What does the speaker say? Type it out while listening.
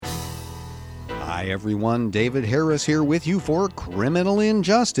Hi everyone, David Harris here with you for Criminal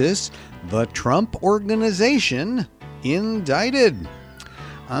Injustice, the Trump Organization indicted.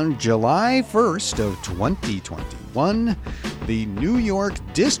 On July 1st of 2021, the New York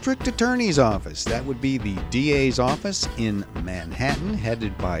District Attorney's Office, that would be the DA's office in Manhattan,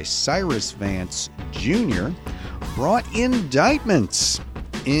 headed by Cyrus Vance Jr., brought indictments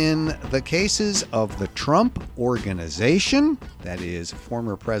in the cases of the Trump Organization, that is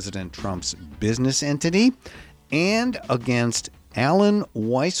former President Trump's business entity, and against Allen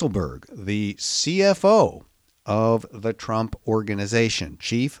Weisselberg, the CFO of the Trump Organization,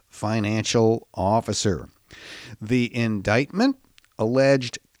 Chief Financial Officer. The indictment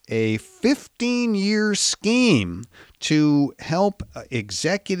alleged a 15-year scheme to help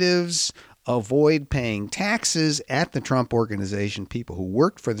executives avoid paying taxes at the Trump Organization, people who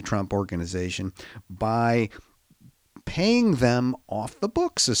worked for the Trump Organization, by paying them off the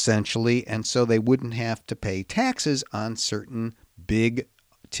books, essentially, and so they wouldn't have to pay taxes on certain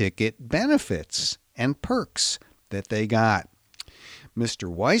big-ticket benefits and perks that they got.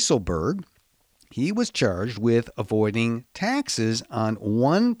 Mr. Weisselberg, he was charged with avoiding taxes on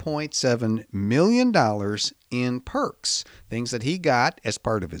 $1.7 million in perks, things that he got as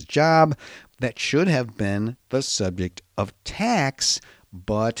part of his job that should have been the subject of tax,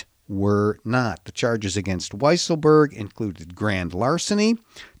 but were not. The charges against Weisselberg included grand larceny,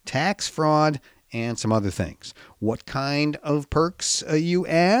 tax fraud, and some other things. What kind of perks, you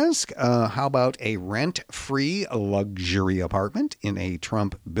ask? How about a rent-free luxury apartment in a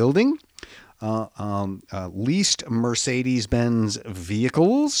Trump building? Leased Mercedes-Benz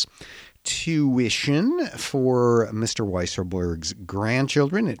vehicles, tuition for Mr. Weisselberg's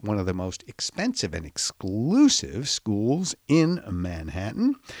grandchildren at one of the most expensive and exclusive schools in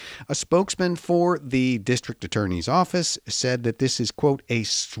Manhattan. A spokesman for the district attorney's office said that this is, quote, a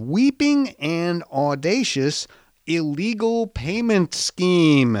sweeping and audacious illegal payment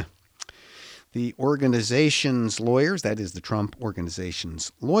scheme. The organization's lawyers, that is the Trump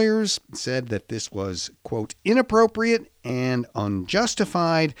Organization's lawyers, said that this was, quote, inappropriate and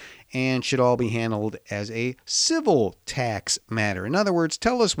unjustified and should all be handled as a civil tax matter. In other words,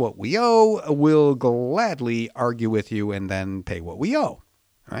 tell us what we owe, we'll gladly argue with you and then pay what we owe. All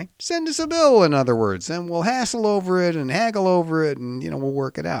right? Send us a bill, in other words, and we'll hassle over it and haggle over it and, we'll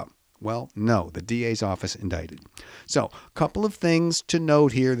work it out. Well, no, the DA's office indicted. So, a couple of things to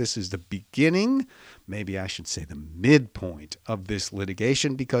note here. This is the beginning, maybe I should say the midpoint of this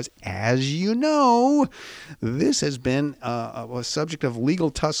litigation, because as you know, this has been a subject of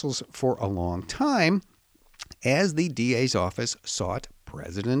legal tussles for a long time as the DA's office sought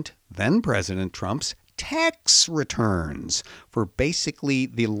then President Trump's tax returns for basically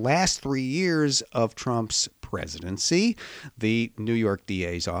the last 3 years of Trump's presidency. The New York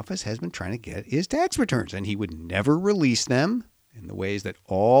DA's office has been trying to get his tax returns, and he would never release them in the ways that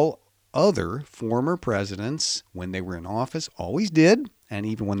all other former presidents, when they were in office, always did. And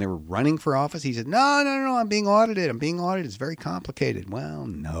even when they were running for office, he said, no, I'm being audited. It's very complicated. Well,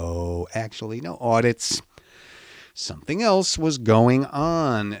 no, actually, no audits. Something else was going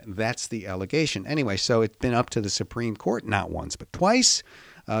on. That's the allegation. Anyway, so it's been up to the Supreme Court, not once, but twice.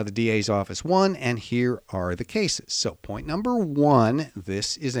 The DA's office won, and here are the cases. So point number one,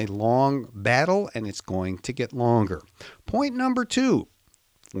 this is a long battle, and it's going to get longer. Point number two,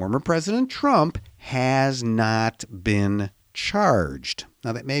 former President Trump has not been charged.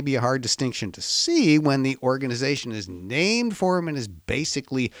 Now, that may be a hard distinction to see when the organization is named for him and is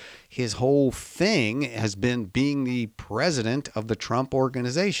basically his whole thing has been being the president of the Trump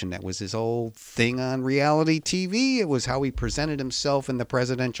Organization. That was his whole thing on reality TV. It was how he presented himself in the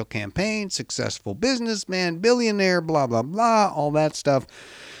presidential campaign, successful businessman, billionaire, blah, blah, blah, all that stuff.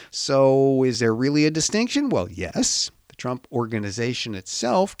 So is there really a distinction? Well, yes. The Trump Organization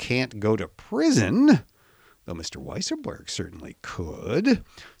itself can't go to prison, though Mr. Weisselberg certainly could.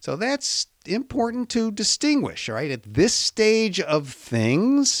 So that's important to distinguish, all right? At this stage of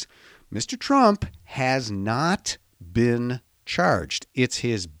things, Mr. Trump has not been charged. It's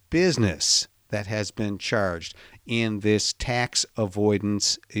his business that has been charged in this tax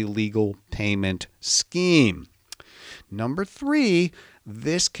avoidance illegal payment scheme. Number three,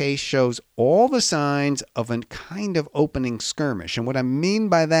 this case shows all the signs of a kind of opening skirmish. And what I mean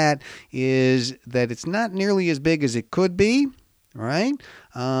by that is that it's not nearly as big as it could be, all right?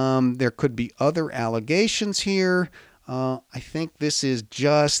 There could be other allegations here. I think this is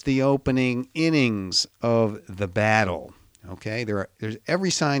just the opening innings of the battle, okay? There's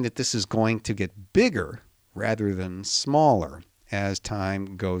every sign that this is going to get bigger rather than smaller as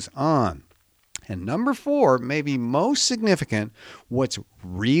time goes on. And number 4, maybe most significant, what's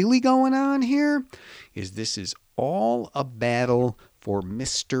really going on here is this is all a battle for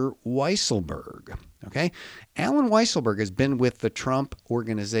Mr. Weisselberg. Okay? Alan Weisselberg has been with the Trump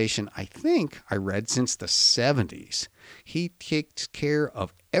organization, I think I read, since the 70s. He takes care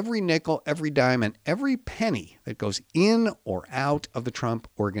of every nickel, every dime, and every penny that goes in or out of the Trump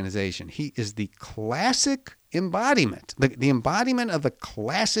organization. He is the classic embodiment, the embodiment of the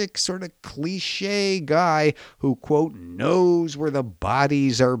classic sort of cliche guy who, quote, knows where the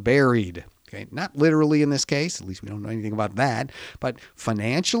bodies are buried. Okay, not literally in this case, at least we don't know anything about that, but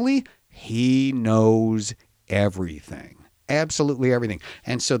financially, he knows everything, absolutely everything.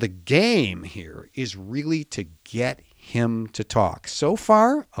 And so the game here is really to get him to talk. So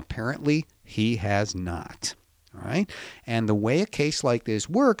far, apparently, he has not. All right. And the way a case like this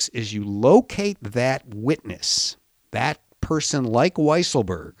works is you locate that witness, that person like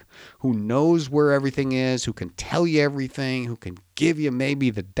Weisselberg, who knows where everything is, who can tell you everything, who can give you maybe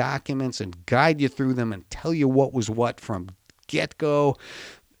the documents and guide you through them and tell you what was what from get-go.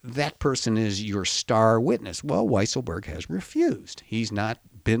 That person is your star witness. Well, Weisselberg has refused. He's not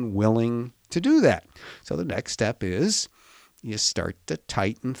been willing to do that. So the next step is you start to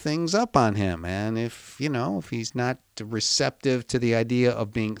tighten things up on him. And if he's not receptive to the idea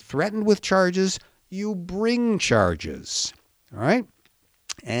of being threatened with charges, you bring charges. All right?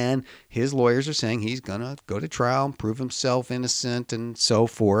 And his lawyers are saying he's going to go to trial and prove himself innocent and so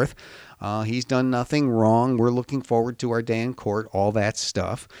forth. He's done nothing wrong. We're looking forward to our day in court, all that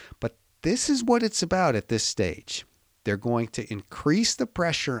stuff. But this is what it's about at this stage. They're going to increase the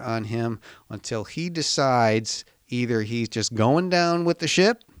pressure on him until he decides either he's just going down with the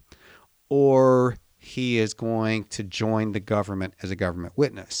ship or he is going to join the government as a government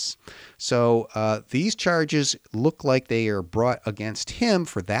witness. So these charges look like they are brought against him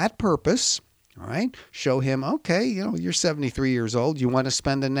for that purpose. All right. Show him, okay, you're 73 years old. You want to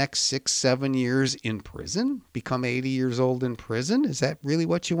spend the next 6-7 years in prison? Become 80 years old in prison? Is that really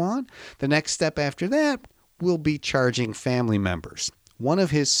what you want? The next step after that will be charging family members. One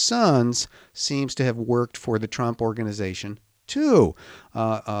of his sons seems to have worked for the Trump organization too,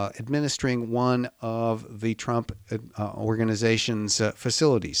 administering one of the Trump organization's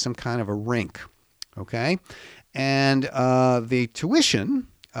facilities, some kind of a rink. Okay. And the tuition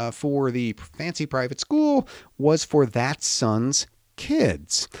for the fancy private school was for that son's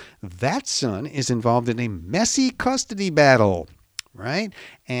kids. That son is involved in a messy custody battle, right?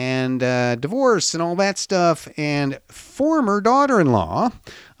 And divorce and all that stuff. And former daughter-in-law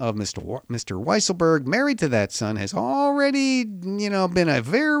of Mr. Weisselberg, married to that son, has already, been a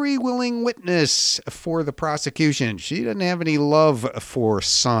very willing witness for the prosecution. She doesn't have any love for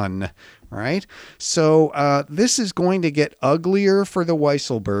son, right? So this is going to get uglier for the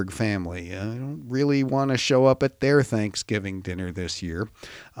Weisselberg family. I don't really want to show up at their Thanksgiving dinner this year.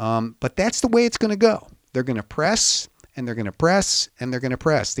 But that's the way it's going to go. They're going to press, and they're going to press, and they're going to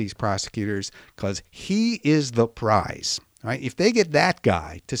press these prosecutors because he is the prize. Right? If they get that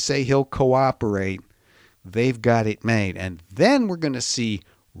guy to say he'll cooperate, they've got it made. And then we're going to see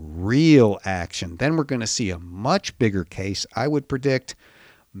real action. Then we're going to see a much bigger case, I would predict,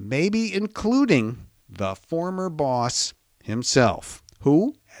 maybe including the former boss himself,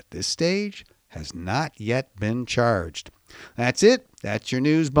 who, at this stage, has not yet been charged. That's it. That's your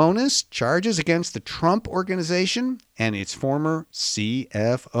news bonus. Charges against the Trump organization and its former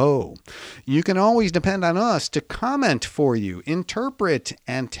CFO. You can always depend on us to comment for you, interpret,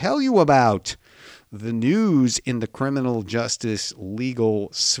 and tell you about the news in the criminal justice legal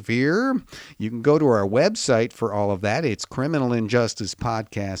sphere. You can go to our website for all of that. It's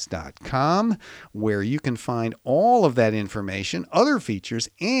criminalinjusticepodcast.com, where you can find all of that information, other features,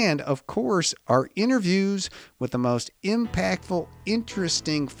 and, of course, our interviews with the most impactful,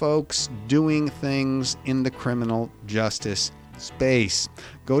 interesting folks doing things in the criminal justice space.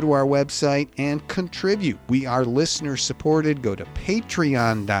 Go to our website and contribute. We are listener supported. Go to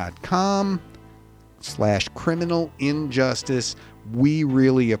patreon.com/criminal injustice. We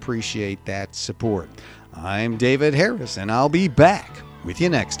really appreciate that support. I'm David Harris, and I'll be back with you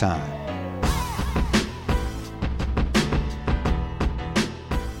next time.